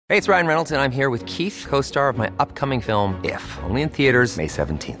Hey, it's Ryan Reynolds, and I'm here with Keith, co-star of my upcoming film, If, only in theaters May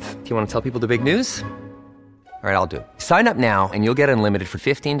 17th. Do you want to tell people the big news? All right, I'll do it. Sign up now and you'll get unlimited for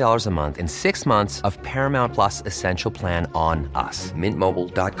 $15 a month and 6 months of Paramount Plus Essential Plan on us.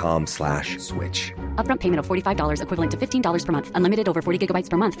 MintMobile.com/switch. Upfront payment of $45 equivalent to $15 per month. Unlimited over 40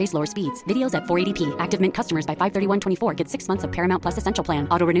 gigabytes per month. Face lower speeds. Videos at 480p. Active Mint customers by 531.24 get 6 months of Paramount Plus Essential Plan.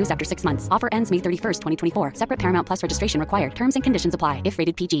 Auto renews after 6 months. Offer ends May 31st, 2024. Separate Paramount Plus registration required. Terms and conditions apply if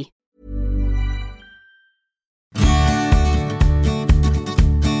rated PG.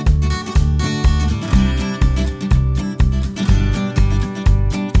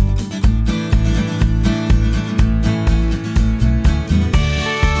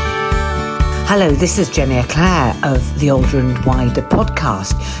 Hello, this is Jenny Eclair of the Older and Wider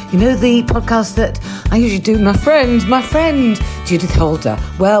podcast. You know, the podcast that I usually do with my friend, Judith Holder.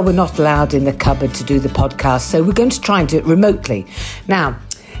 Well, we're not allowed in the cupboard to do the podcast, so we're going to try and do it remotely. Now,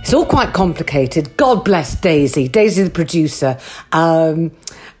 it's all quite complicated. God bless Daisy the producer.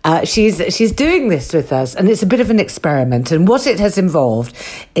 She's doing this with us, and it's a bit of an experiment. And what it has involved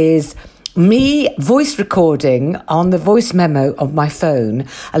is me voice recording on the voice memo of my phone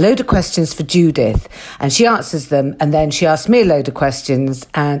a load of questions for Judith, and she answers them, and then she asks me a load of questions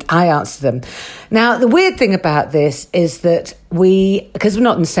and I answer them. Now, the weird thing about this is that because we're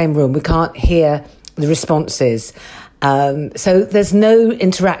not in the same room, we can't hear the responses. So there's no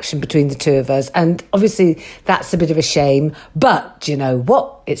interaction between the two of us, and obviously that's a bit of a shame, but you know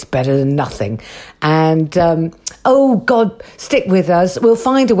what? It's better than nothing. And oh God, stick with us. We'll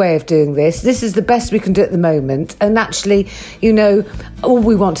find a way of doing this. This is the best we can do at the moment. And actually, you know, all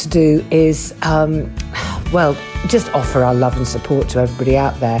we want to do is, just offer our love and support to everybody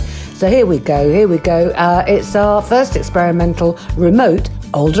out there. So here we go. It's our first experimental remote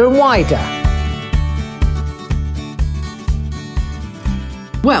Older and Wider.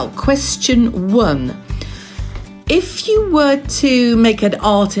 Well, question 1. If you were to make an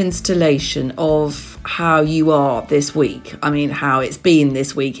art installation of how you are this week, I mean, how it's been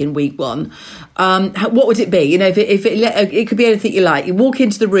this week in week 1, what would it be? You know, if it could be anything you like. You walk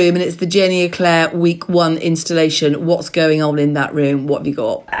into the room and it's the Jenny Eclair week 1 installation. What's going on in that room? What have you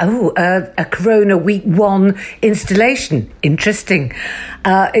got? Oh, a Corona week 1 installation. Interesting.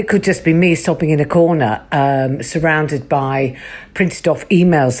 It could just be me sobbing in a corner, surrounded by printed off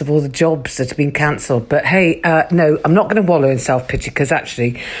emails of all the jobs that have been cancelled. But hey, no, I'm not going to wallow in self-pity, because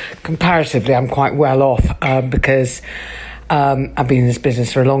actually, comparatively, I'm quite well off, because I've been in this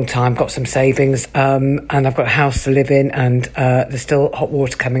business for a long time, got some savings, and I've got a house to live in, and there's still hot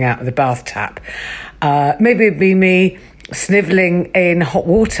water coming out of the bath tap. Maybe it'd be me snivelling in hot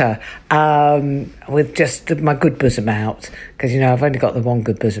water with just my good bosom out, because, you know, I've only got the one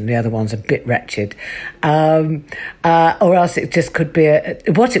good bosom, the other one's a bit wretched. Or else it just could be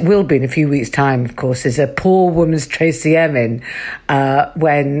what it will be in a few weeks' time, of course, is a poor woman's Tracy Emin,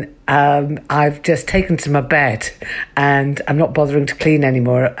 when I've just taken to my bed and I'm not bothering to clean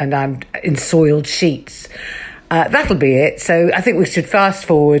anymore, and I'm in soiled sheets. That'll be it. So I think we should fast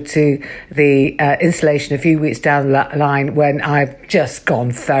forward to the installation a few weeks down the line, when I've just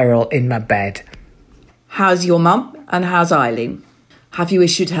gone feral in my bed. How's your mum and how's Eileen? Have you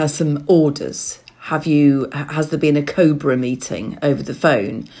issued her some orders? Has there been a COBRA meeting over the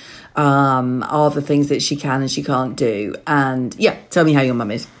phone? Are there things that she can and she can't do? And yeah, tell me how your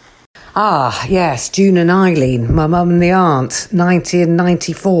mum is. Ah, yes, June and Eileen, my mum and the aunt, 90 and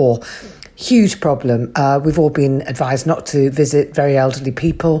 94. Huge problem. We've all been advised not to visit very elderly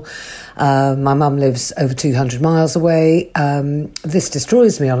people. My mum lives over 200 miles away. This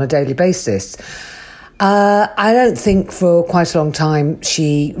destroys me on a daily basis. I don't think for quite a long time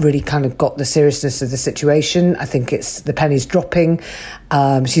she really kind of got the seriousness of the situation. I think it's the pennies dropping.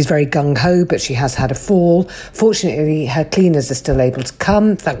 She's very gung-ho, but she has had a fall. Fortunately, her cleaners are still able to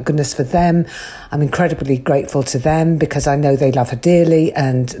come. Thank goodness for them. I'm incredibly grateful to them, because I know they love her dearly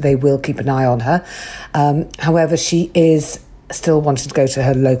and they will keep an eye on her. However, she is still wanting to go to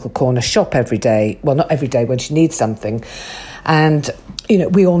her local corner shop every day. Well, not every day, when she needs something. And, you know,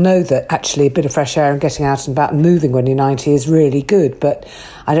 we all know that actually a bit of fresh air and getting out and about and moving when you're 90 is really good, but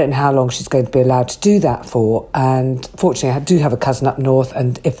I don't know how long she's going to be allowed to do that for. And fortunately, I do have a cousin up north,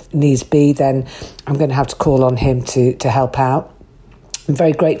 and if needs be, then I'm going to have to call on him to help out. I'm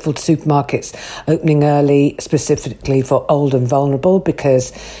very grateful to supermarkets opening early, specifically for old and vulnerable,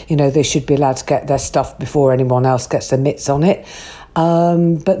 because, you know, they should be allowed to get their stuff before anyone else gets their mitts on it.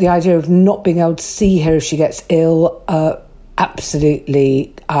 But the idea of not being able to see her if she gets ill,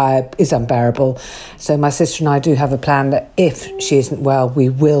 absolutely is unbearable. So my sister and I do have a plan that if she isn't well, we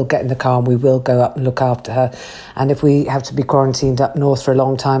will get in the car and we will go up and look after her. And if we have to be quarantined up north for a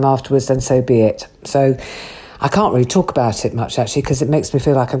long time afterwards, then so be it. So I can't really talk about it much, actually, because it makes me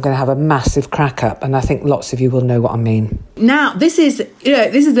feel like I'm going to have a massive crack up, and I think lots of you will know what I mean. Now, this is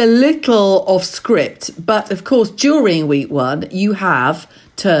a little off script, but of course, during week one, you have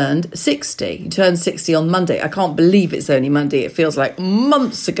turned 60. You turned 60 on Monday. I can't believe it's only Monday. It feels like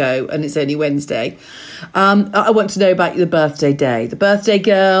months ago, and it's only Wednesday. I want to know about the birthday day, the birthday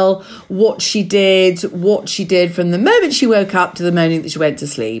girl, what she did from the moment she woke up to the moment that she went to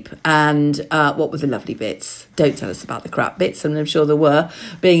sleep, and what were the lovely bits. Don't tell us about the crap bits, and I'm sure there were,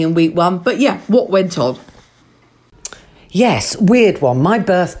 being in week one. But yeah, what went on? Yes, weird one. My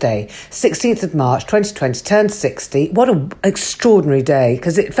birthday, 16th of March 2020, turned 60. What an extraordinary day,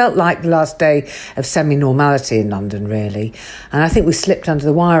 because it felt like the last day of semi-normality in London, really. And I think we slipped under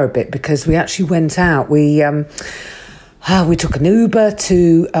the wire a bit because we actually went out. We took an Uber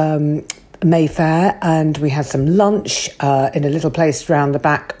to Mayfair, and we had some lunch in a little place around the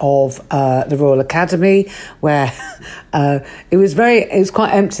back of the Royal Academy, where it was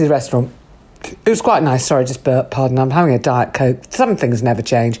quite empty, the restaurant. It was quite nice. Sorry, just burp, pardon. I'm having a Diet Coke. Some things never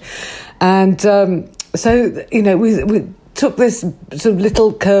change. And so, we took this sort of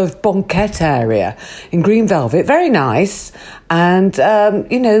little curved banquette area in green velvet. Very nice. And,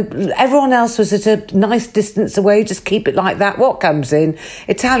 everyone else was at a nice distance away. Just keep it like that. What comes in?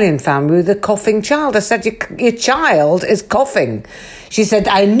 Italian family with a coughing child. I said, your child is coughing. She said,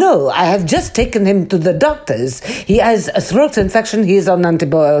 I know. I have just taken him to the doctor's. He has a throat infection. He is on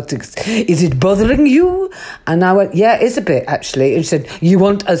antibiotics. Is it bothering you? And I went, yeah, it's a bit, actually. And she said, you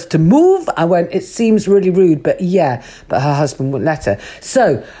want us to move? I went, it seems really rude, but yeah. But her husband wouldn't let her.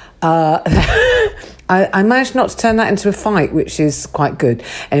 So I managed not to turn that into a fight, which is quite good.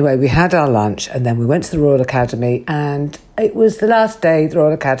 Anyway, we had our lunch and then we went to the Royal Academy, and it was the last day the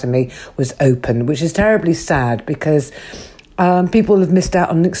Royal Academy was open, which is terribly sad because people have missed out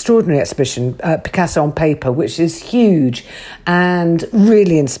on an extraordinary exhibition, Picasso on Paper, which is huge and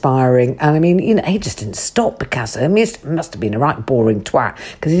really inspiring. And I mean, he just didn't stop, Picasso. I mean, it must have been a right boring twat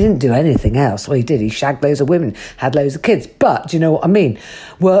because he didn't do anything else. Well, he did. He shagged loads of women, had loads of kids. But do you know what I mean?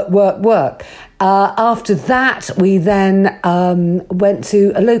 Work, work, work. After that, we then went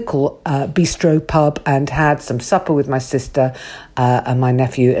to a local bistro pub and had some supper with my sister and my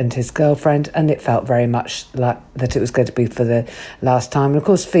nephew and his girlfriend, and it felt very much like that it was going to be for the last time. And of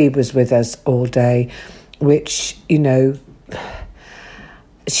course, Phoebe was with us all day, which,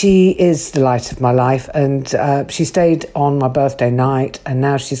 she is the light of my life, and she stayed on my birthday night, and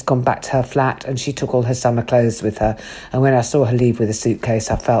now she's gone back to her flat and she took all her summer clothes with her. And when I saw her leave with a suitcase,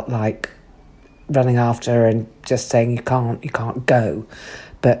 I felt like running after her and just saying, you can't go.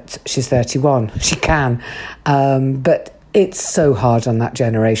 But she's 31, she can. But it's so hard on that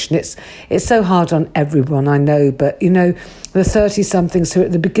generation. It's so hard on everyone, I know. But, the 30-somethings who are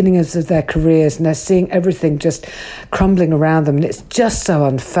at the beginning of their careers and they're seeing everything just crumbling around them. And it's just so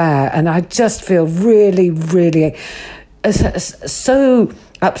unfair. And I just feel really, really so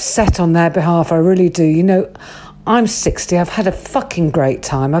upset on their behalf. I really do. I'm 60. I've had a fucking great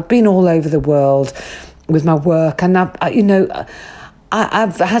time. I've been all over the world with my work, and I've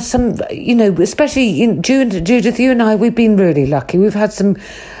had some, especially Judith, you and I, we've been really lucky. We've had some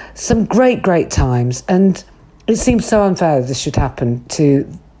great times, and it seems so unfair that this should happen to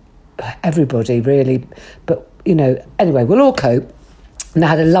everybody, really. But anyway, we'll all cope. And I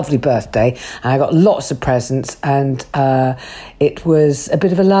had a lovely birthday, and I got lots of presents, and it was a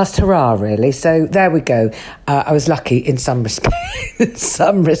bit of a last hurrah, really. So there we go. I was lucky in some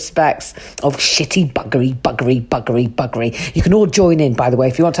respects of shitty buggery. You can all join in, by the way,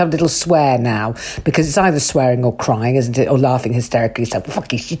 if you want to have a little swear now, because it's either swearing or crying, isn't it? Or laughing hysterically. So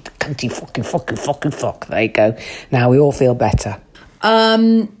fucking shit, cunty, fuck. There you go. Now we all feel better.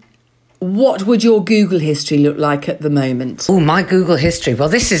 What would your Google history look like at the moment? Oh, my Google history. Well,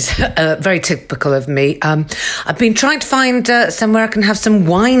 this is very typical of me. I've been trying to find somewhere I can have some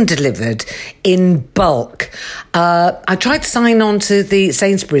wine delivered in bulk. I tried to sign on to the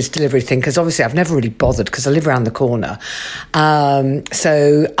Sainsbury's delivery thing because obviously I've never really bothered because I live around the corner.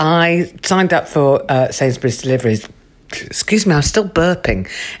 So I signed up for Sainsbury's deliveries. Excuse me, I'm still burping.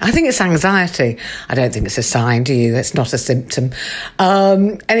 I think it's anxiety. I don't think it's a sign, do you? It's not a symptom.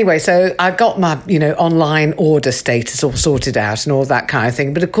 Anyway, so I got my, online order status all sorted out and all that kind of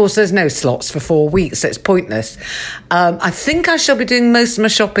thing. But of course, there's no slots for 4 weeks, so it's pointless. I think I shall be doing most of my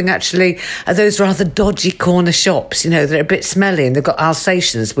shopping, actually, at those rather dodgy corner shops, they're a bit smelly and they've got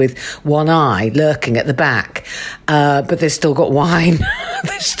Alsatians with one eye lurking at the back. But they've still got wine.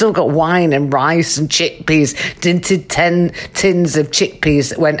 They've still got wine and rice and chickpeas, tinted 10 tins of chickpeas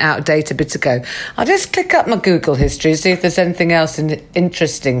that went out of date a bit ago. I'll just click up my Google history, see if there's anything else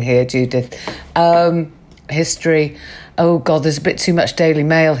interesting here, Judith. History. Oh, God, there's a bit too much Daily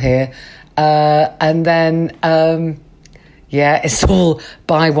Mail here. And then, it's all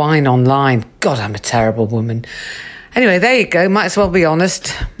buy wine online. God, I'm a terrible woman. Anyway, there you go. Might as well be honest.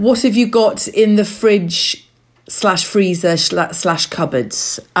 What have you got in the fridge / freezer /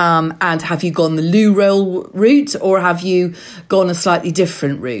 cupboards? And have you gone the loo roll route, or have you gone a slightly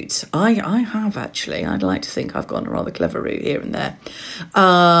different route? I have, actually. I'd like to think I've gone a rather clever route here and there.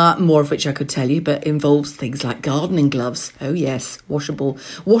 More of which I could tell you, but involves things like gardening gloves. Oh yes, washable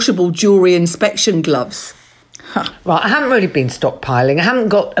jewellery inspection gloves. Right, I haven't really been stockpiling. I haven't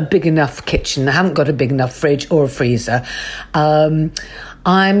got a big enough kitchen. I haven't got a big enough fridge or a freezer. I'm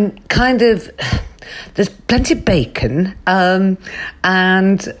kind of... There's plenty of bacon, and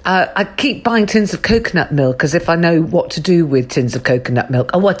I keep buying tins of coconut milk as if I know what to do with tins of coconut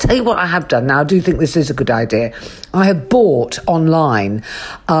milk. Oh, I'll tell you what I have done now. I do think this is a good idea. I have bought online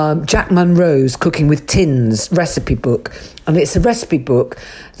Jack Munro's Cooking with Tins recipe book, and it's a recipe book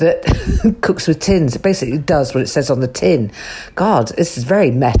that cooks with tins. It basically does what it says on the tin. God, this is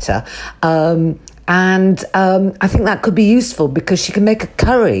very meta. And I think that could be useful because she can make a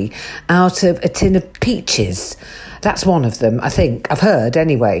curry out of a tin of peaches. That's one of them, I think. I've heard,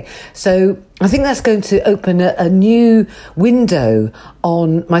 anyway. So I think that's going to open a new window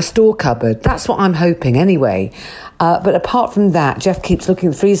on my store cupboard. That's what I'm hoping, anyway. But apart from that, Jeff keeps looking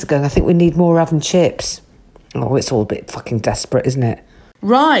at the freezer going, I think we need more oven chips. Oh, it's all a bit fucking desperate, isn't it?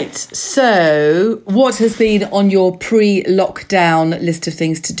 Right, so what has been on your pre-lockdown list of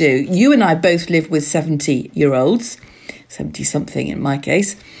things to do? You and I both live with 70-year-olds, 70-something in my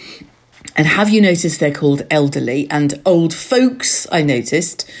case. And have you noticed they're called elderly and old folks, I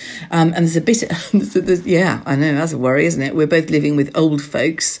noticed. And there's a bit... yeah, I know, that's a worry, isn't it? We're both living with old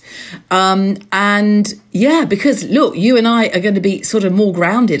folks. And yeah, because, look, you and I are going to be sort of more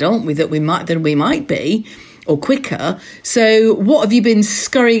grounded, aren't we, than we might be, or quicker. So what have you been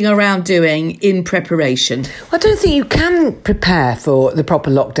scurrying around doing in preparation? I don't think you can prepare for the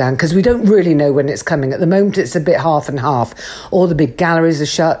proper lockdown because we don't really know when it's coming. At the moment, it's a bit half and half. All the big galleries are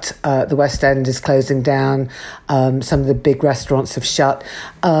shut. The West End is closing down. Some of the big restaurants have shut.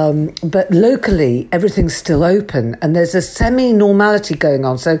 But locally, everything's still open and there's a semi-normality going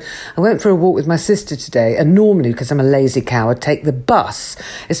on. So I went for a walk with my sister today, and normally, because I'm a lazy cow, I'd take the bus,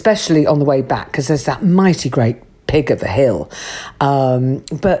 especially on the way back, because there's that mighty great pig of a hill.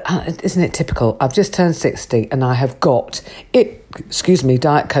 But isn't it typical? I've just turned 60 and I have got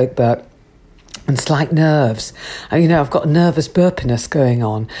Diet Coke burp and slight nerves. I've got nervous burpiness going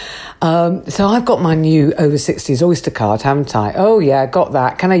on. So I've got my new over 60s Oyster card, haven't I? Oh yeah, got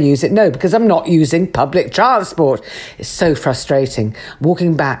that. Can I use it? No, because I'm not using public transport. It's so frustrating.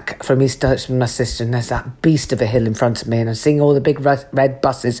 Walking back from East Dulwich with my sister, and there's that beast of a hill in front of me, and I'm seeing all the big red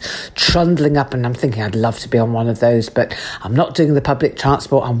buses trundling up, and I'm thinking I'd love to be on one of those, but I'm not doing the public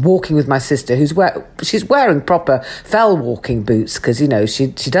transport. I'm walking with my sister, she's wearing proper fell walking boots, because, she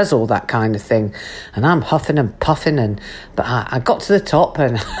does all that kind of thing. And I'm huffing and puffing, but I got to the top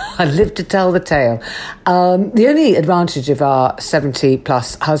and I lived to tell the tale. The only advantage of our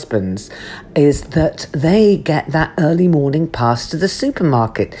 70-plus husbands is that they get that early morning pass to the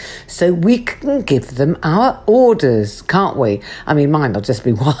supermarket, so we can give them our orders, can't we? I mean, mine will just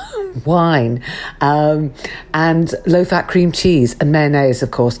be wine and low-fat cream cheese and mayonnaise,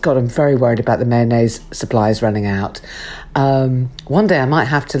 of course. God, I'm very worried about the mayonnaise supplies running out. One day I might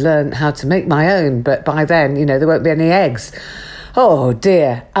have to learn how to make my own, but by then, there won't be any eggs. Oh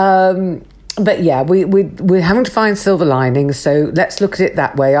dear. But yeah, we're having to find silver linings, so let's look at it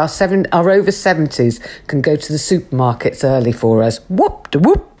that way. Our over 70s can go to the supermarkets early for us.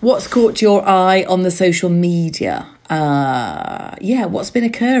 Whoop-de-whoop. What's caught your eye on the social media? What's been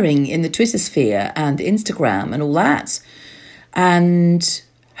occurring in the Twitter sphere and Instagram and all that? And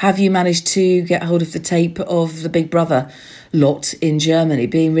have you managed to get hold of the tape of the Big Brother lot in Germany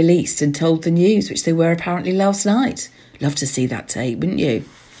being released and told the news, which they were apparently last night? Love to see that tape, wouldn't you?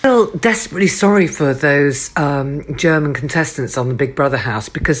 I feel desperately sorry for those German contestants on the Big Brother house,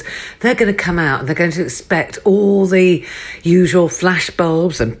 because they're going to come out and they're going to expect all the usual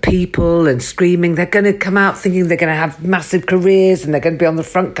flashbulbs and people and screaming. They're going to come out thinking they're going to have massive careers and they're going to be on the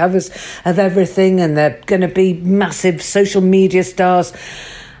front covers of everything and they're going to be massive social media stars.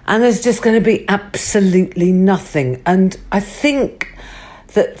 And there's just going to be absolutely nothing. And I think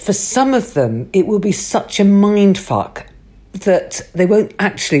that for some of them, it will be such a mindfuck that they won't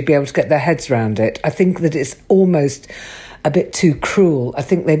actually be able to get their heads around it. I think that it's almost a bit too cruel. I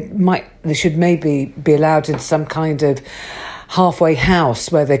think they should maybe be allowed into some kind of halfway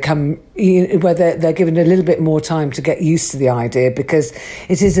house where where they're given a little bit more time to get used to the idea, because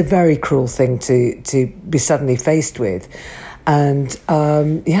it is a very cruel thing to be suddenly faced with. And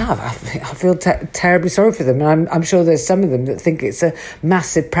I feel terribly sorry for them. And I'm sure there's some of them that think it's a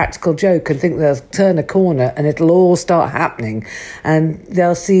massive practical joke and think they'll turn a corner and it'll all start happening, and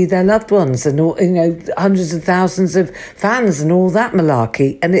they'll see their loved ones and all, hundreds of thousands of fans and all that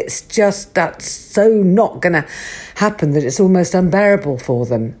malarkey. And it's just, that's so not going to happen that it's almost unbearable for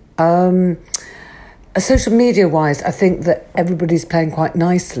them. Social media-wise, I think that everybody's playing quite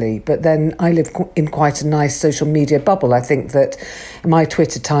nicely, but then I live in quite a nice social media bubble. I think that my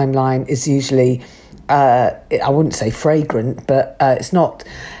Twitter timeline is usually, I wouldn't say fragrant, but it's not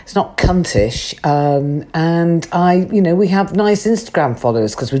cuntish. And we have nice Instagram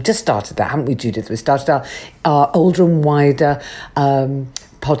followers because we've just started that, haven't we, Judith? We started our Older and Wider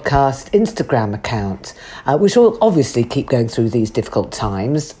podcast Instagram account, which will obviously keep going through these difficult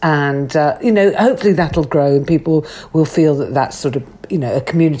times, and hopefully that'll grow and people will feel that that's sort of a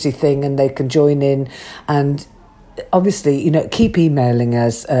community thing and they can join in. And obviously keep emailing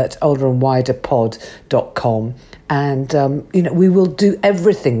us at olderandwiderpod.com, and we will do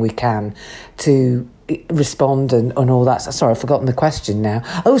everything we can to respond and all that. Sorry, I've forgotten the question now.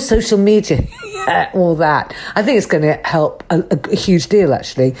 Oh, social media. Yeah, all that. I think it's going to help a huge deal,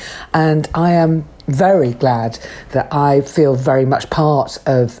 actually. And I am very glad that I feel very much part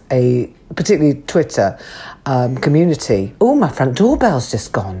of a particularly Twitter community. Oh, my front doorbell's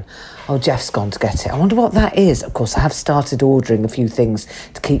just gone. Oh, Jeff's gone to get it. I wonder what that is. Of course, I have started ordering a few things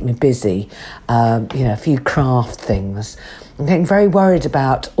to keep me busy, a few craft things. I'm getting very worried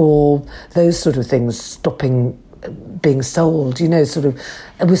about all those sort of things stopping being sold.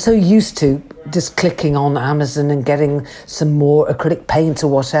 We're so used to just clicking on Amazon and getting some more acrylic paint or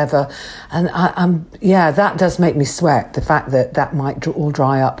whatever. And that does make me sweat, the fact that might all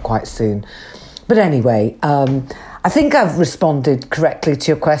dry up quite soon. But anyway, I think I've responded correctly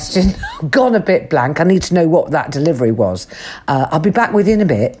to your question. I've gone a bit blank. I need to know what that delivery was. I'll be back with you in a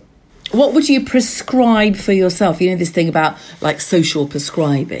bit. What would you prescribe for yourself? This thing about like social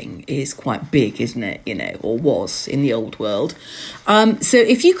prescribing is quite big, isn't it? Or was in the old world. So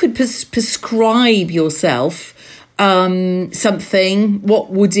if you could prescribe yourself something,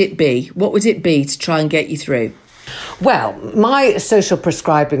 what would it be? What would it be to try and get you through? Well, my social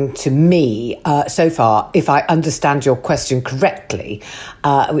prescribing to me so far, if I understand your question correctly,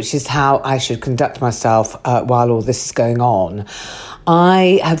 which is how I should conduct myself while all this is going on,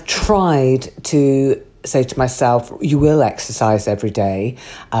 I have tried to say to myself, you will exercise every day,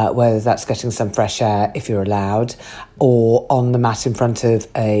 whether that's getting some fresh air if you're allowed, or on the mat in front of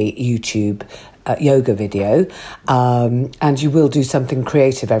a YouTube yoga video, and you will do something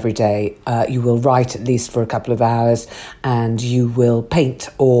creative every day. You will write at least for a couple of hours, and you will paint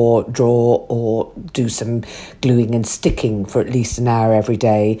or draw or do some gluing and sticking for at least an hour every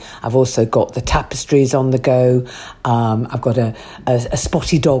day. I've also got the tapestries on the go. I've got a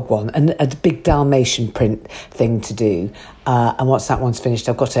spotty dog one and a big Dalmatian print thing to do. And once that one's finished,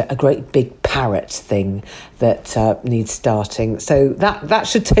 I've got a great big parrot thing that needs starting. So that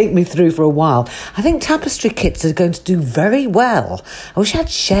should take me through for a while. I think tapestry kits are going to do very well. I wish I had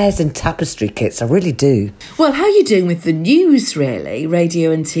shares in tapestry kits. I really do. Well, how are you doing with the news, really?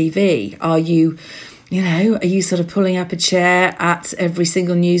 Radio and TV? Are you sort of pulling up a chair at every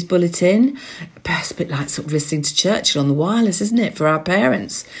single news bulletin? Perhaps a bit like sort of listening to Churchill on the wireless, isn't it, for our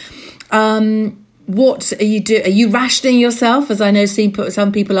parents? What are you doing? Are you rationing yourself, as I know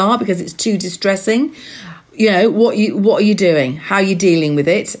some people are, because it's too distressing? What are you doing? How are you dealing with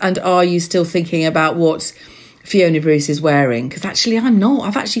it? And are you still thinking about what Fiona Bruce is wearing? Because actually I'm not.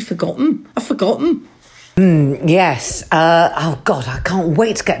 I've actually forgotten. Yes. Oh, God, I can't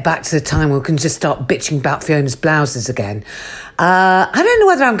wait to get back to the time where we can just start bitching about Fiona's blouses again. I don't know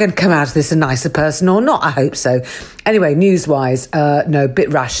whether I'm going to come out of this a nicer person or not. I hope so. Anyway, news-wise, no,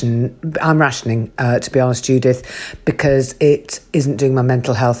 I'm rationing, to be honest, Judith, because it isn't doing my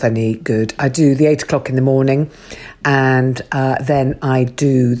mental health any good. I do the 8 o'clock in the morning, and then I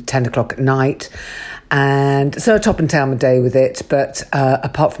do 10 o'clock at night. And so I top and tail my day with it. But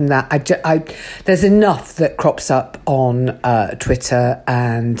apart from that, there's enough that crops up on Twitter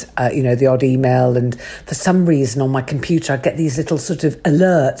and, the odd email. And for some reason on my computer, I get these little sort of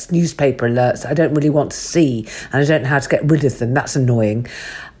alerts, newspaper alerts I don't really want to see. And I don't know how to get rid of them. That's annoying.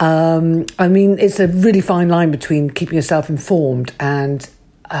 It's a really fine line between keeping yourself informed and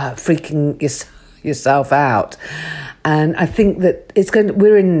freaking yourself out. And I think that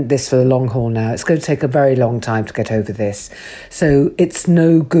we're in this for the long haul now. It's going to take a very long time to get over this. So it's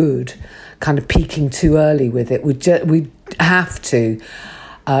no good kind of peaking too early with it. We have to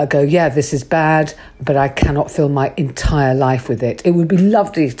go, yeah, this is bad, but I cannot fill my entire life with it. It would be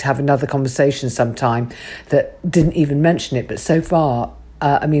lovely to have another conversation sometime that didn't even mention it. But so far,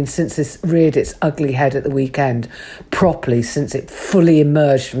 since this reared its ugly head at the weekend properly, since it fully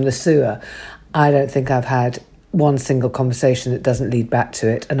emerged from the sewer, I don't think I've had one single conversation that doesn't lead back to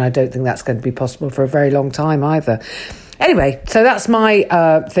it. And I don't think that's going to be possible for a very long time either. Anyway, so that's my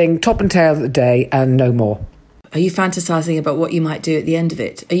thing, top and tail of the day and no more. Are you fantasising about what you might do at the end of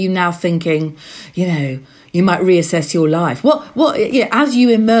it? Are you now thinking, you might reassess your life? As you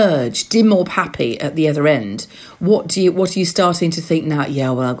emerge dim or happy at the other end, what are you starting to think now?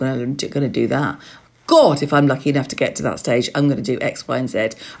 Yeah, well, I'm going to do that. God, if I'm lucky enough to get to that stage, I'm going to do X, Y and Z.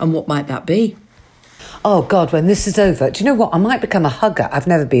 And what might that be? Oh, God, when this is over, do you know what? I might become a hugger. I've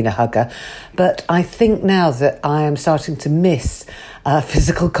never been a hugger. But I think now that I am starting to miss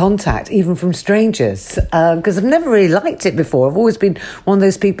physical contact, even from strangers, because I've never really liked it before. I've always been one of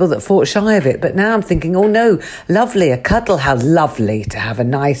those people that fought shy of it. But now I'm thinking, oh, no, lovely, a cuddle. How lovely to have a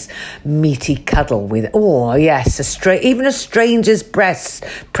nice, meaty cuddle with, oh, yes, even a stranger's breast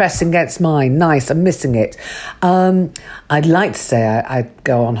pressing against mine. Nice, I'm missing it. I'd like to say I'd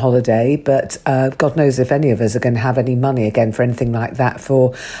go on holiday, but God knows if any of us are going to have any money again for anything like that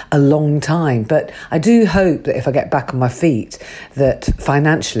for a long time. But I do hope that if I get back on my feet, that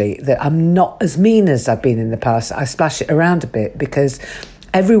financially, that I'm not as mean as I've been in the past. I splash it around a bit because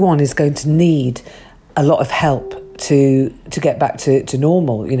everyone is going to need a lot of help to get back to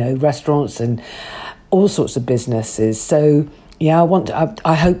normal, restaurants and all sorts of businesses. So, yeah,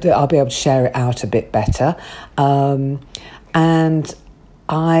 I hope that I'll be able to share it out a bit better. And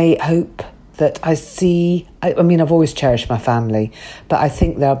I hope that I've always cherished my family, but I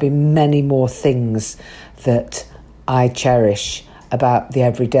think there'll be many more things that I cherish about the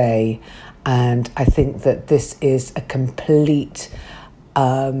everyday. And I think that this is a complete,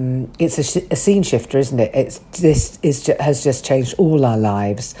 it's a scene shifter, isn't it? Has just changed all our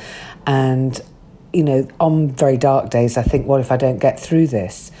lives. And, on very dark days, I think, what if I don't get through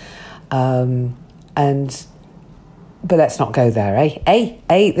this? But let's not go there, eh?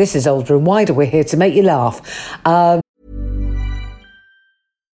 Hey, this is Older and Wider. We're here to make you laugh.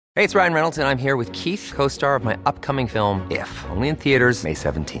 Hey, it's Ryan Reynolds, and I'm here with Keith, co-star of my upcoming film, If, only in theaters May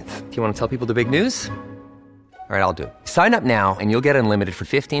 17th. Do you want to tell people the big news? All right, I'll do it. Sign up now and you'll get unlimited for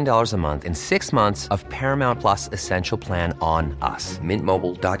 $15 a month and 6 months of Paramount Plus Essential Plan on us.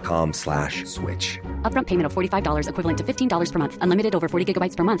 MintMobile.com/switch. Upfront payment of $45 equivalent to $15 per month. Unlimited over 40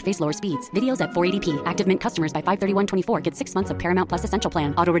 gigabytes per month. Face lower speeds. Videos at 480p. Active Mint customers by 531.24 get 6 months of Paramount Plus Essential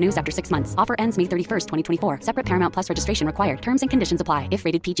Plan. Auto renews after 6 months. Offer ends May 31st, 2024. Separate Paramount Plus registration required. Terms and conditions apply if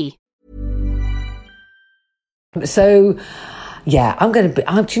rated PG. So, yeah,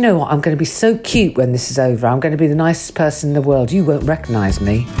 do you know what? I'm going to be so cute when this is over. I'm going to be the nicest person in the world. You won't recognise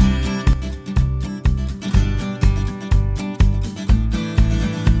me.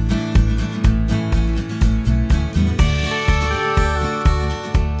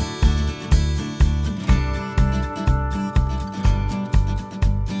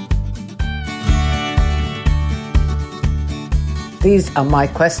 These are my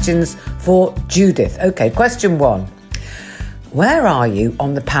questions for Judith. Okay, question 1. Where are you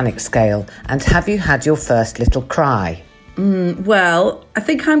on the panic scale, and have you had your first little cry? Well, I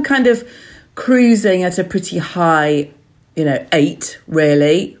think I'm kind of cruising at a pretty high, 8,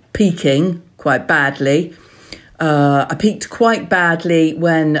 really, peaking quite badly. I peaked quite badly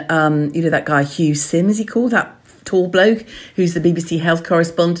when, that guy Hugh Sim, is he called, that tall bloke who's the BBC health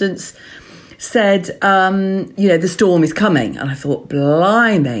correspondent, said, the storm is coming. And I thought,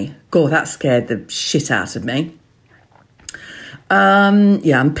 blimey, God, that scared the shit out of me.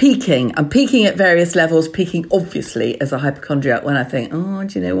 I'm peaking. I'm peaking at various levels, peaking obviously as a hypochondriac when I think, oh,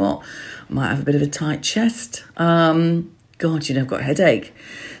 do you know what? I might have a bit of a tight chest. God, I've got a headache.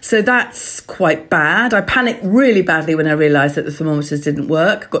 So that's quite bad. I panicked really badly when I realised that the thermometers didn't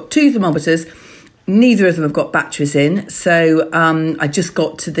work. I've got 2 thermometers. Neither of them have got batteries in. So I just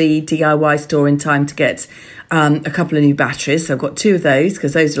got to the DIY store in time to get a couple of new batteries. So I've got 2 of those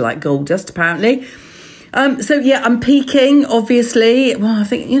because those are like gold dust, apparently. So, yeah, I'm peaking, obviously. Well, I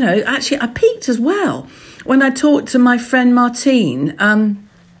think, actually I peaked as well when I talked to my friend Martine,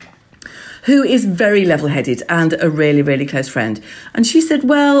 who is very level-headed and a really, really close friend. And she said,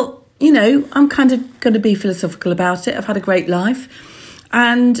 well, I'm kind of going to be philosophical about it. I've had a great life.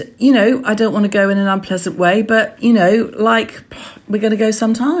 And, I don't want to go in an unpleasant way, but, we're going to go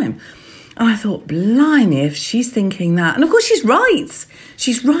sometime. And I thought, blimey, if she's thinking that. And, of course, she's right.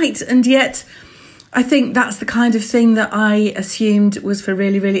 She's right. And yet I think that's the kind of thing that I assumed was for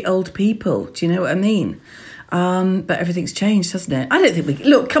really, really old people. Do you know what I mean? But everything's changed, hasn't it? I don't think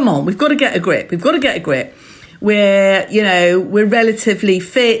look, come on, we've got to get a grip. We're, we're relatively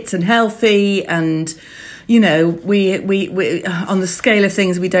fit and healthy and, we on the scale of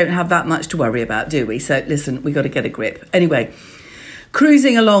things, we don't have that much to worry about, do we? So listen, we've got to get a grip. Anyway,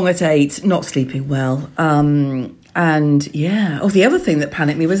 cruising along at 8, not sleeping well. And yeah, the other thing that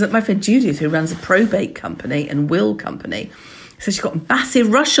panicked me was that my friend Judith, who runs a probate company and will company, so she's got a massive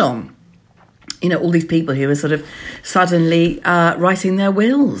rush on. All these people who are sort of suddenly writing their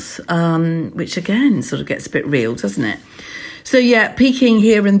wills, which again sort of gets a bit real, doesn't it? So yeah, peaking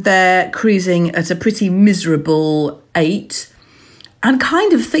here and there, cruising at a pretty miserable 8, and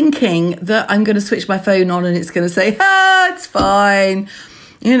kind of thinking that I'm going to switch my phone on and it's going to say, it's fine.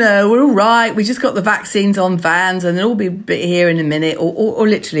 We're all right. We just got the vaccines on vans and they'll all be here in a minute. Or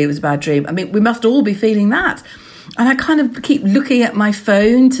literally it was a bad dream. I mean, we must all be feeling that. And I kind of keep looking at my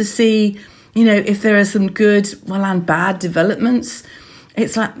phone to see, if there are some good, and bad developments.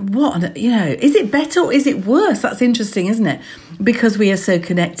 It's like, what? Is it better or is it worse? That's interesting, isn't it? Because we are so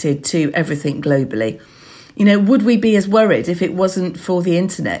connected to everything globally. Would we be as worried if it wasn't for the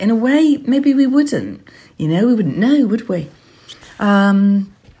internet? In a way, maybe we wouldn't. We wouldn't know, would we?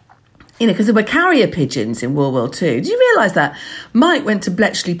 Because there were carrier pigeons in World War II. Did you realise that? Mike went to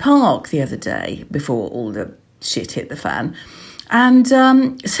Bletchley Park the other day before all the shit hit the fan. And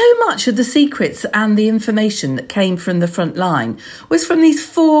so much of the secrets and the information that came from the front line was from these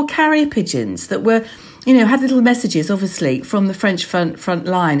 4 carrier pigeons that were, had little messages, obviously, from the French front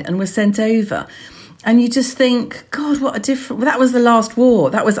line and were sent over. And you just think, God, what a different... That was the last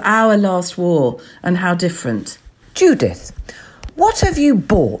war. That was our last war. And how different. Judith, what have you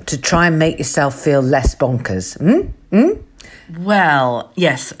bought to try and make yourself feel less bonkers? Well,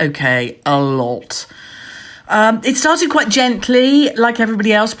 yes, okay, a lot. It started quite gently, like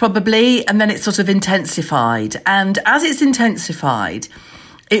everybody else probably, and then it sort of intensified. And as it's intensified,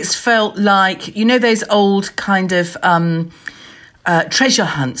 it's felt like, those old kind of treasure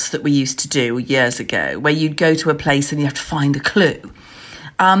hunts that we used to do years ago, where you'd go to a place and you have to find a clue.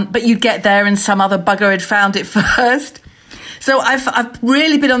 But you'd get there and some other bugger had found it first. So I've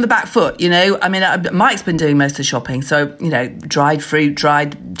really been on the back foot, Mike's been doing most of the shopping. So, dried fruit,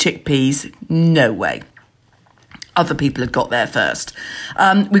 dried chickpeas, no way. Other people had got there first.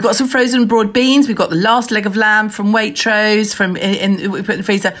 We've got some frozen broad beans. We've got the last leg of lamb from Waitrose we put in the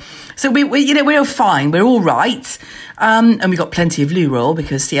freezer. So we're all fine. We're all right. And we got plenty of loo roll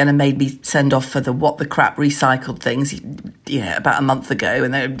because Sienna made me send off for the crap recycled things, about a month ago.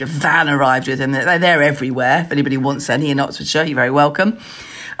 And the van arrived with them. They're everywhere. If anybody wants any in Oxfordshire, you're very welcome.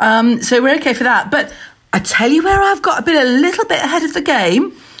 So we're okay for that. But I tell you where I've got a little bit ahead of the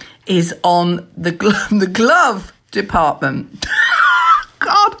game is on the glove department.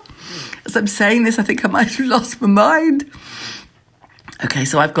 God, as I'm saying this, I think I might have lost my mind. Okay,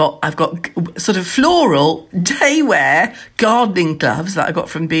 so I've got sort of floral day wear gardening gloves that I got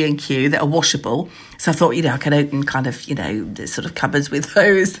from B&Q that are washable. So I thought, I can open kind of, the sort of cupboards with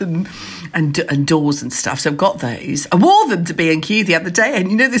those and doors and stuff. So I've got those. I wore them to B&Q the other day,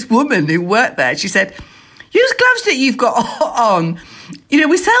 and this woman who worked there, she said, use gloves that you've got on.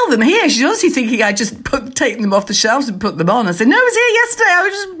 We sell them here. She's obviously thinking I just taken them off the shelves and put them on. I said, no, I was here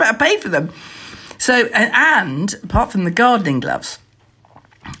yesterday. I paid for them. So, and apart from the gardening gloves,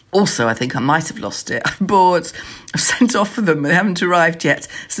 also, I think I might have lost it. I've sent off for them. They haven't arrived yet.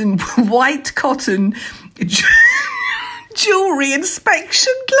 Some white cotton jewellery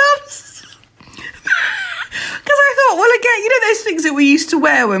inspection gloves. Because I thought, well, again, those things that we used to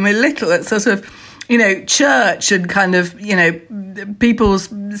wear when we were little at sort of, church and kind of, people's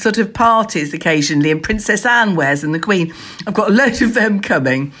sort of parties occasionally, and Princess Anne wears and the Queen. I've got a load of them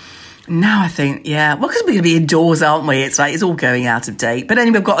coming. Now I think, because we're going to be indoors, aren't we? It's all going out of date. But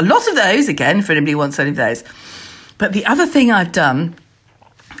anyway, I've got a lot of those, again, for anybody who wants any of those. But the other thing I've done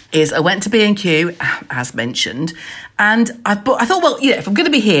is I went to B&Q, as mentioned, and I thought, well, if I'm going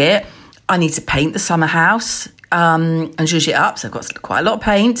to be here, I need to paint the summer house and zhuzh it up. So I've got quite a lot of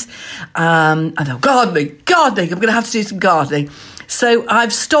paint. And then gardening. I'm going to have to do some gardening. So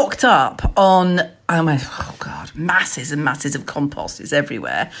I've stocked up on, masses and masses of compost is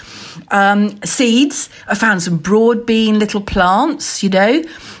everywhere. Seeds. I found some broad bean little plants,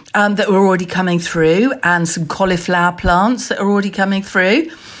 that were already coming through, and some cauliflower plants that are already coming through,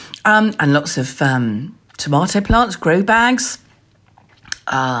 and lots of tomato plants, grow bags,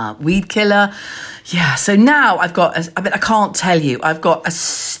 weed killer. Yeah, so now I've got, I can't tell you, I've got a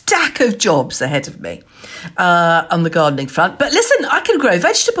stack of jobs ahead of me on the gardening front. But listen, I can grow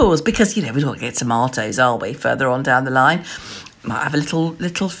vegetables because, we don't get tomatoes, are we, further on down the line. Might have a little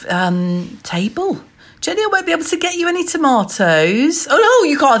table. Jenny, I won't be able to get you any tomatoes. Oh, no,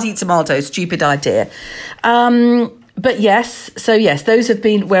 you can't eat tomatoes. Stupid idea. But yes, those have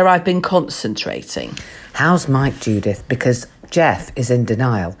been where I've been concentrating. How's Mike, Judith? Because Jeff is in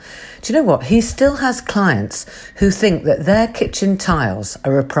denial. Do you know what? He still has clients who think that their kitchen tiles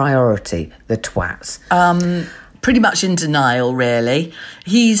are a priority, the twats. Pretty much in denial, really.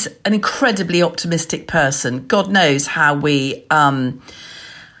 He's an incredibly optimistic person. God knows how we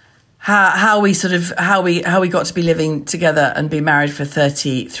how we got to be living together and be married for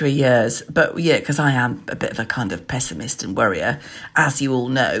 33 years. But yeah, because I am a bit of a kind of pessimist and worrier, as you all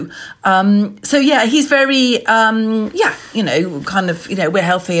know. So yeah, he's very, we're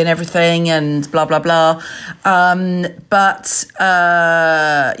healthy and everything and blah, blah, blah. So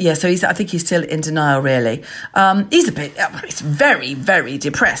I think he's still in denial, really. He's very, very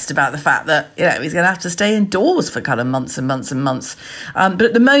depressed about the fact that, he's going to have to stay indoors for kind of months and months and months. But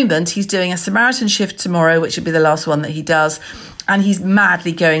at the moment, he's doing a Samaritan shift tomorrow, which will be the last one that he does. And he's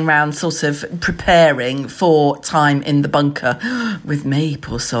madly going around sort of preparing for time in the bunker with me,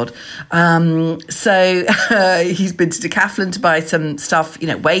 poor sod. So he's been to Decathlon to buy some stuff,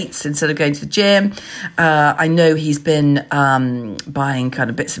 weights instead of going to the gym. I know he's been buying kind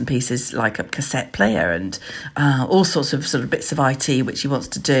of bits and pieces like a cassette player and all sorts of sort of bits of IT, which he wants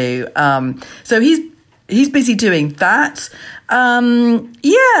to do. So he's busy doing that.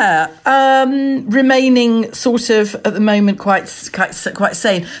 Remaining sort of at the moment quite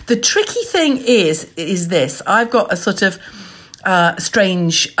sane. The tricky thing is this. I've got a sort of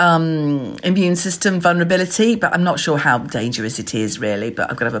strange immune system vulnerability, but I'm not sure how dangerous it is really,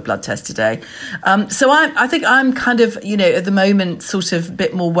 but I've got to have a blood test today. So I think I'm kind of, at the moment sort of a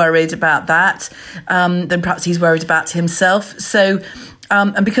bit more worried about that than perhaps he's worried about himself. So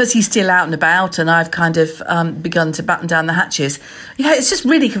and because he's still out and about and I've kind of begun to batten down the hatches, it's just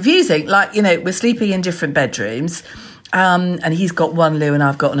really confusing. Like, we're sleeping in different bedrooms and he's got one loo and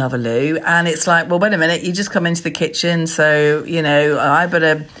I've got another loo. And it's like, well, wait a minute, you just come into the kitchen. So, I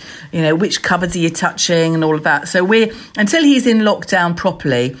better, which cupboards are you touching and all of that. So until he's in lockdown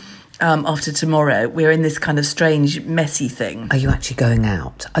properly, after tomorrow, we're in this kind of strange, messy thing. Are you actually going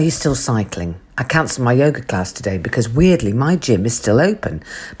out? Are you still cycling? I cancelled my yoga class today because, weirdly, my gym is still open,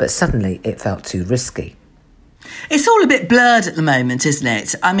 but suddenly it felt too risky. It's all a bit blurred at the moment, isn't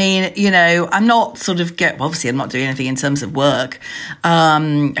it? I mean, I'm not sort of obviously I'm not doing anything in terms of work.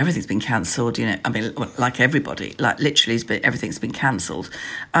 Everything's been cancelled, I mean, like everybody, like literally everything's been cancelled.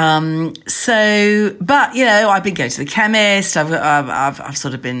 But, I've been going to the chemist. I've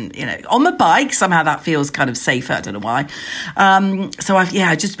sort of been, on my bike. Somehow that feels kind of safer. I don't know why. So I've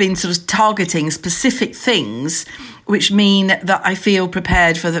just been sort of targeting specific things which mean that I feel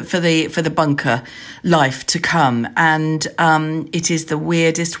prepared for the bunker life to come. And it is the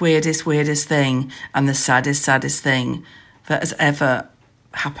weirdest thing and the saddest thing that has ever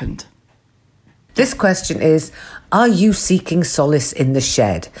happened. This question is, are you seeking solace in the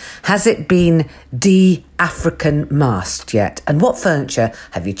shed? Has it been de-African masked yet? And what furniture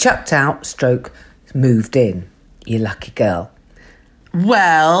have you chucked out, moved in? You lucky girl.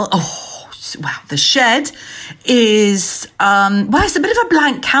 Well, the shed is, it's a bit of a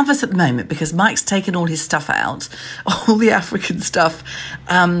blank canvas at the moment because Mike's taken all his stuff out. All the African stuff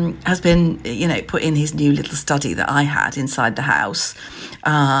has been, put in his new little study that I had inside the house.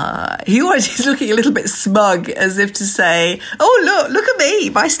 He always is looking a little bit smug, as if to say, oh, look at me.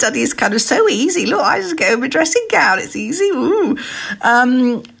 My study is kind of so easy. Look, I just go in my dressing gown. It's easy. Ooh.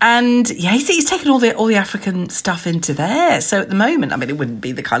 He's taken all the African stuff into there. So at the moment, I mean, it wouldn't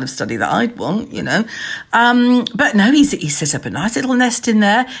be the kind of study that I'd want, but no, he's set up a nice little nest in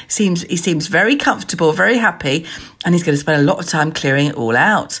there. He seems very comfortable, very happy, and he's going to spend a lot of time clearing it all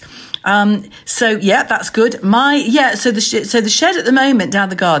out. That's good. So the shed at the moment down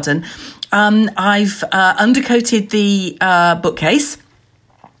the garden, I've undercoated the bookcase.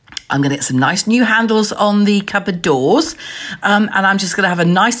 I'm going to get some nice new handles on the cupboard doors, and I'm just going to have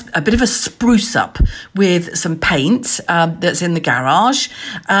a bit of a spruce up with some paint that's in the garage,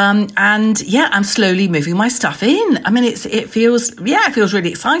 and yeah, I'm slowly moving my stuff in. I mean, it feels really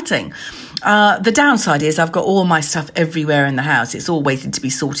exciting. The downside is I've got all my stuff everywhere in the house. It's all waiting to be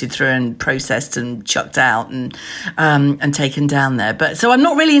sorted through and processed and chucked out and taken down there. But so I'm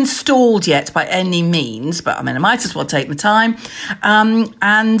not really installed yet by any means, but I mean, I might as well take my time.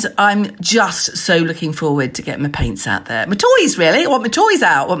 And I'm just so looking forward to getting my paints out there. My toys, really. I want my toys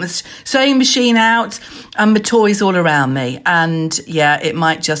out. I want my sewing machine out and my toys all around me. And yeah, it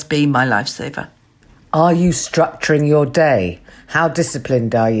might just be my lifesaver. Are you structuring your day? How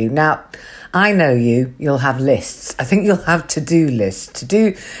disciplined are you? Now, I know you'll have lists. I think you'll have to-do lists.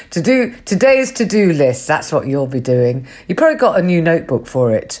 Today's to-do list, that's what you'll be doing. You probably got a new notebook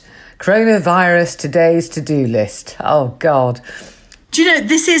for it. Coronavirus, today's to-do list. Oh, God. Do you know,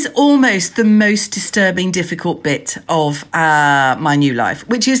 this is almost the most disturbing, difficult bit of my new life,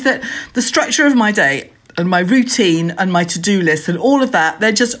 which is that the structure of my day and my routine and my to-do list and all of that,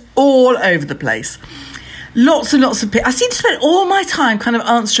 they're just all over the place. Lots and lots of people. I seem to spend all my time kind of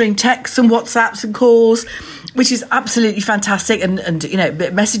answering texts and WhatsApps and calls, which is absolutely fantastic. And you know,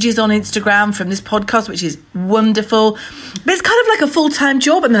 messages on Instagram from this podcast, which is wonderful. But it's kind of like a full-time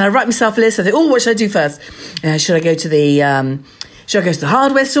job. And then I write myself a list. I think, what should I do first? Should I go to the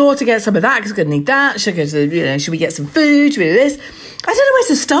hardware store to get some of that? Because I'm going to need that. Should I go to should we get some food? Should we do this? I don't know where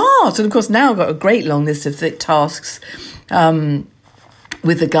to start. And of course, now I've got a great long list of tasks,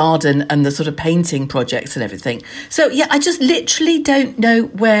 with the garden and the sort of painting projects and everything. So, yeah, I just literally don't know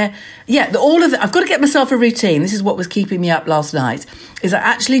where... Yeah, all of it. I've got to get myself a routine. This is what was keeping me up last night, is I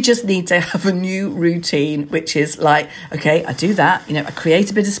actually just need to have a new routine, which is like, okay, I do that. I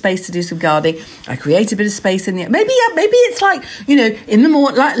create a bit of space to do some gardening. I create a bit of space in the... Maybe it's like, in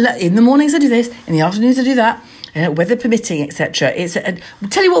the mornings I do this, in the afternoons I do that. Weather permitting, etc. I'll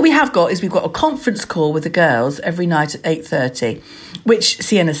tell you what we have got is we've got a conference call with the girls every night at 8:30, which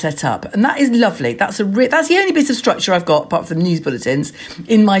Sienna set up, and that is lovely. That's the only bit of structure I've got apart from news bulletins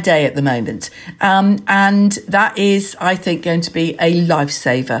in my day at the moment, and that is, I think, going to be a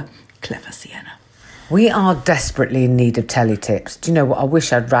lifesaver. Clever Sienna. We are desperately in need of telly tips. Do you know what? I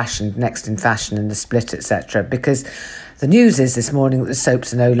wish I'd rationed Next in Fashion and The Split, etc. Because the news is this morning that the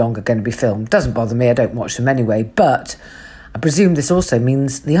soaps are no longer going to be filmed. Doesn't bother me, I don't watch them anyway. But I presume this also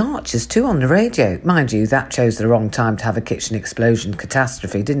means The Archers too on the radio. Mind you, that chose the wrong time to have a kitchen explosion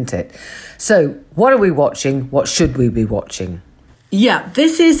catastrophe, didn't it? So, what are we watching? What should we be watching? Yeah,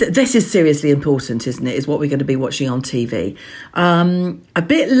 this is seriously important, isn't it? Is what we're going to be watching on TV. A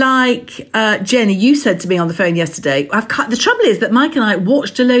bit like Jenny, you said to me on the phone yesterday. The trouble is that Mike and I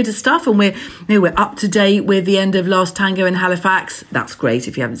watched a load of stuff, and we're up to date with the end of Last Tango in Halifax. That's great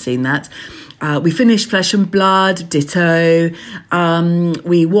if you haven't seen that. We finished Flesh and Blood, ditto.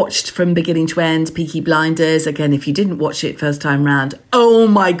 We watched from beginning to end Peaky Blinders. Again, if you didn't watch it first time round, oh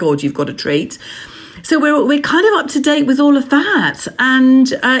my God, you've got a treat. So we're kind of up to date with all of that.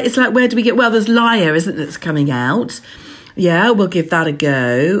 And it's like, where do we get... Well, there's Liar, isn't it, that's coming out. Yeah, we'll give that a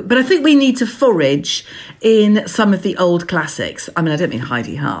go. But I think we need to forage in some of the old classics. I mean, I don't mean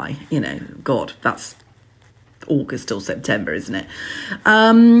Heidi High. God, that's August or September, isn't it?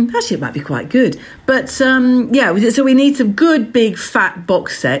 Actually, it might be quite good. But, so we need some good, big, fat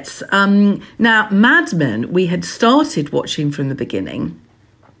box sets. Now, Mad Men, we had started watching from the beginning.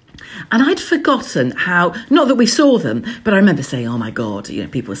 And I'd forgotten how, not that we saw them, but I remember saying, oh my God,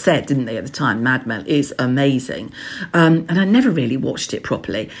 people said, didn't they, at the time, Mad Men is amazing. And I never really watched it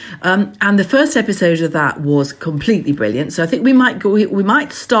properly. And the first episode of that was completely brilliant. So I think we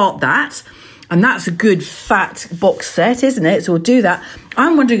might start that. And that's a good fat box set, isn't it? So we'll do that.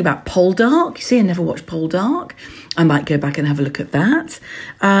 I'm wondering about Poldark. You see, I never watched Poldark. I might go back and have a look at that.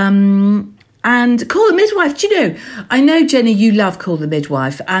 And Call the Midwife. Do you know, I know, Jenny, you love Call the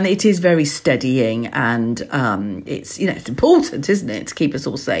Midwife, and it is very steadying, and it's important, isn't it, to keep us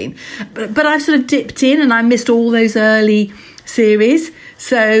all sane. But I've sort of dipped in, and I missed all those early series.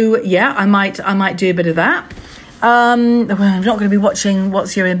 So yeah, I might do a bit of that. Well, I'm not going to be watching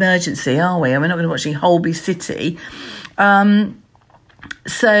What's Your Emergency, are we? We're not going to be watching Holby City. And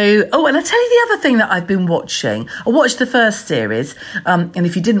I'll tell you the other thing that I've been watching. I watched the first series, and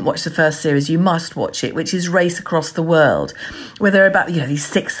if you didn't watch the first series, you must watch it, which is Race Across the World, where there are about, these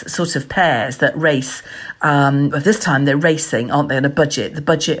 6 sort of pairs that race. This time they're racing, aren't they, on the budget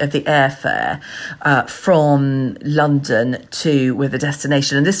of the airfare from London to with the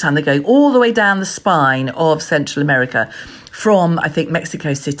destination. And this time they're going all the way down the spine of Central America. from, I think,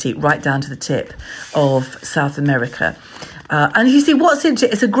 Mexico City right down to the tip of South America. And you see, what's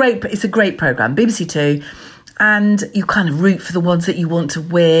interesting, it's a great programme, BBC Two, and you kind of root for the ones that you want to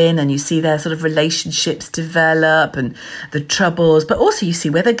win, and you see their sort of relationships develop and the troubles, but also you see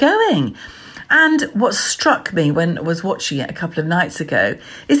where they're going. And what struck me when I was watching it a couple of nights ago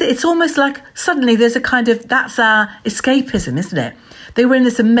is that it's almost like suddenly there's a kind of, that's our escapism, isn't it? They were in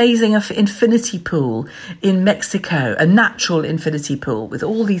this amazing infinity pool in Mexico, a natural infinity pool with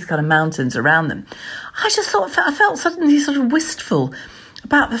all these kind of mountains around them. I felt suddenly sort of wistful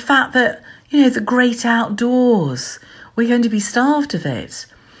about the fact that, you know, the great outdoors, we're going to be starved of it.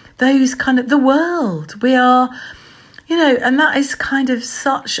 Those kind of, the world, we are, you know, and that is kind of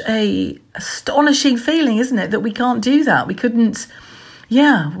such a astonishing feeling, isn't it? That we can't do that. We couldn't.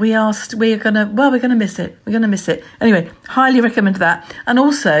 Yeah, we're going to miss it. We're going to miss it. Anyway, highly recommend that. And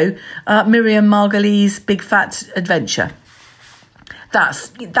also Miriam Margolyes' Big Fat Adventure.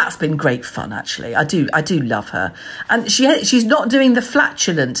 That's been great fun, actually. I do love her. And she's not doing the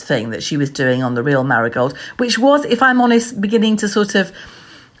flatulent thing that she was doing on The Real Marigold, which was, if I'm honest, beginning to sort of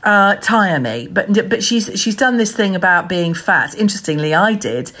tire me, but she's done this thing about being fat. Interestingly, I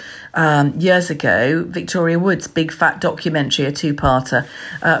did years ago Victoria Wood's Big Fat documentary, a 2-parter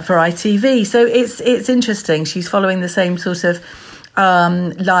for ITV. So it's interesting. She's following the same sort of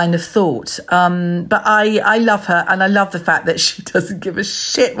line of thought. But I love her, and I love the fact that she doesn't give a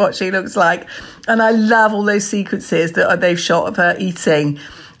shit what she looks like. And I love all those sequences that they've shot of her eating,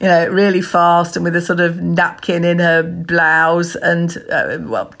 you know, really fast and with a sort of napkin in her blouse and,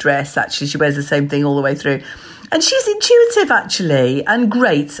 dress, actually. She wears the same thing all the way through. And she's intuitive, actually, and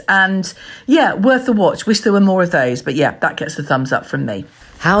great. And, yeah, worth a watch. Wish there were more of those. But, yeah, that gets the thumbs up from me.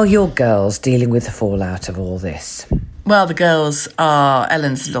 How are your girls dealing with the fallout of all this? Well, the girls are...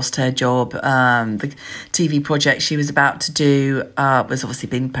 Ellen's lost her job. The TV project she was about to do was obviously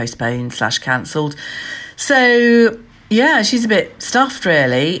being postponed / cancelled. So... yeah, she's a bit stuffed,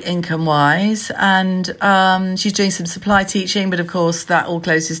 really, income-wise, and she's doing some supply teaching, but of course that all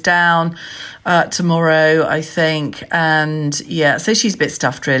closes down tomorrow, I think, and yeah, so she's a bit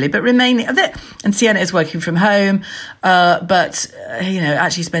stuffed, really, but remaining a bit. And Sienna is working from home, but you know,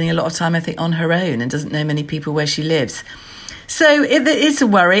 actually spending a lot of time, I think, on her own, and doesn't know many people where she lives. So it's a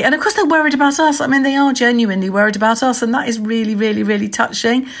worry, and of course they're worried about us. I mean, they are genuinely worried about us, and that is really, really, really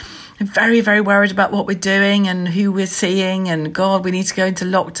touching. Very, very worried about what we're doing and who we're seeing, and God, we need to go into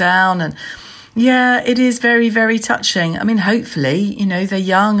lockdown. And yeah, it is very, very touching. I mean, hopefully, you know, they're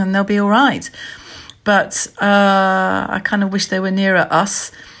young and they'll be all right. But I kind of wish they were nearer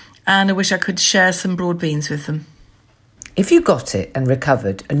us, and I wish I could share some broad beans with them. If you got it and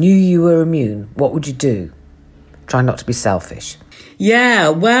recovered and knew you were immune, what would you do? Try not to be selfish. Yeah,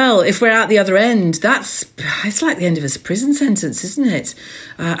 well, if we're out the other end, it's like the end of a prison sentence, isn't it?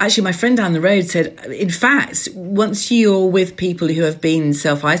 Actually, my friend down the road said, in fact, once you're with people who have been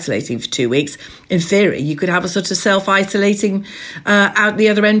self-isolating for 2 weeks, in theory, you could have a sort of self-isolating out the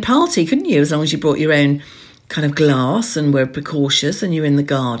other end party, couldn't you? As long as you brought your own kind of glass and were precautious and you're in the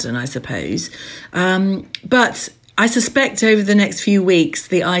garden, I suppose. But I suspect over the next few weeks,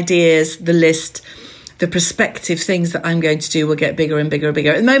 the ideas, the list, the prospective things that I'm going to do will get bigger and bigger and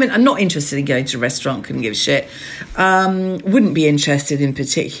bigger. At the moment, I'm not interested in going to a restaurant, couldn't give a shit. Wouldn't be interested in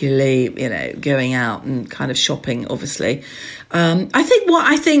particularly, you know, going out and kind of shopping, obviously. The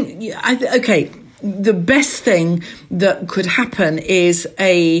best thing that could happen is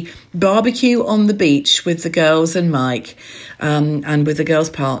a barbecue on the beach with the girls and Mike, and with the girls'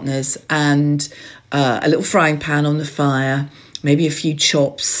 partners, and a little frying pan on the fire, maybe a few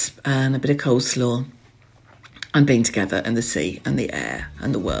chops and a bit of coleslaw. And being together, and the sea and the air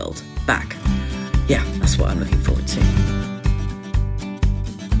and the world back. Yeah, that's what I'm looking forward to.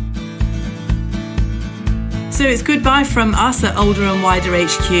 So it's goodbye from us at Older and Wider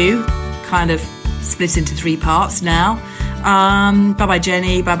HQ, kind of split into 3 parts now. Bye-bye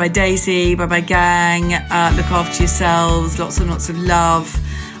Jenny, bye-bye Daisy, bye-bye gang. Look after yourselves, lots and lots of love.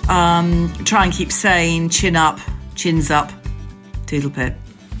 Try and keep sane, chins up. Toodle pip.